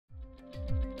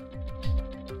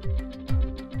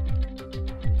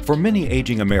For many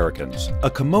aging Americans, a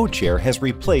commode chair has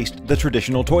replaced the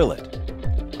traditional toilet.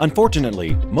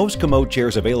 Unfortunately, most commode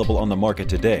chairs available on the market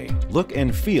today look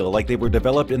and feel like they were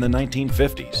developed in the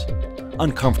 1950s.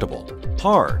 Uncomfortable,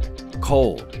 hard,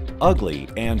 cold, ugly,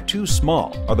 and too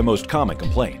small are the most common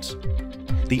complaints.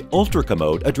 The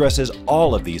Ultracommode addresses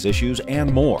all of these issues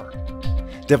and more.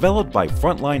 Developed by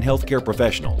frontline healthcare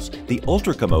professionals, the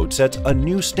Ultracommode sets a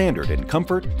new standard in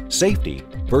comfort, safety,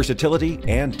 versatility,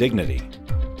 and dignity.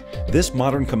 This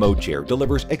modern commode chair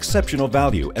delivers exceptional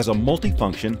value as a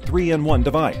multifunction 3-in-1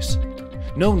 device.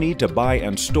 No need to buy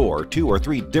and store 2 or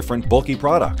 3 different bulky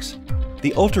products.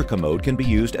 The Ultracommode can be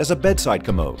used as a bedside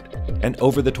commode, an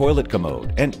over-the-toilet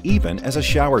commode, and even as a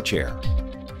shower chair.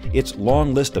 Its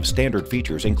long list of standard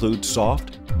features include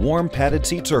soft, warm padded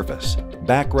seat surface,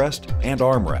 backrest, and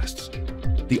armrests.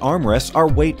 The armrests are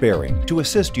weight-bearing to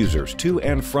assist users to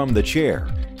and from the chair,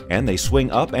 and they swing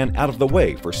up and out of the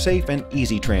way for safe and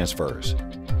easy transfers.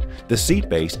 The seat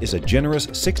base is a generous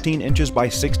 16 inches by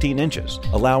 16 inches,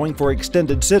 allowing for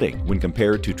extended sitting when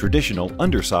compared to traditional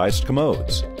undersized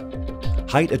commodes.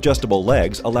 Height-adjustable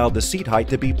legs allow the seat height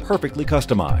to be perfectly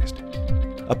customized.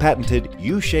 A patented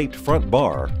U-shaped front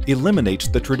bar eliminates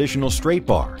the traditional straight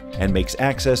bar and makes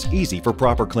access easy for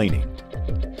proper cleaning.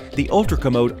 The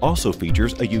Ultracommode also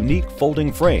features a unique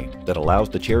folding frame that allows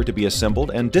the chair to be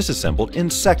assembled and disassembled in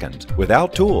seconds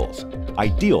without tools,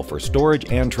 ideal for storage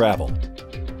and travel.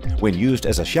 When used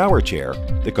as a shower chair,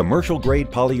 the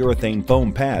commercial-grade polyurethane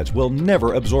foam pads will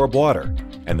never absorb water,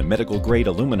 and the medical-grade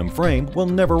aluminum frame will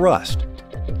never rust.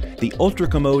 The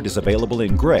Ultracommode is available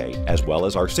in gray as well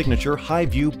as our signature High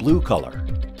View blue color.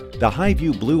 The High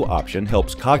View blue option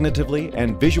helps cognitively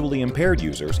and visually impaired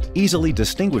users easily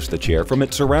distinguish the chair from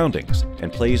its surroundings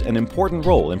and plays an important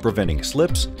role in preventing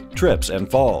slips, trips,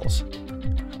 and falls.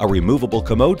 A removable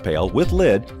commode pail with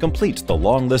lid completes the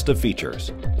long list of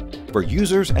features. For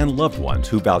users and loved ones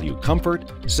who value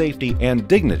comfort, safety, and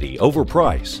dignity over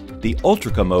price, the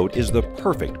Ultracommode is the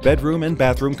perfect bedroom and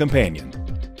bathroom companion.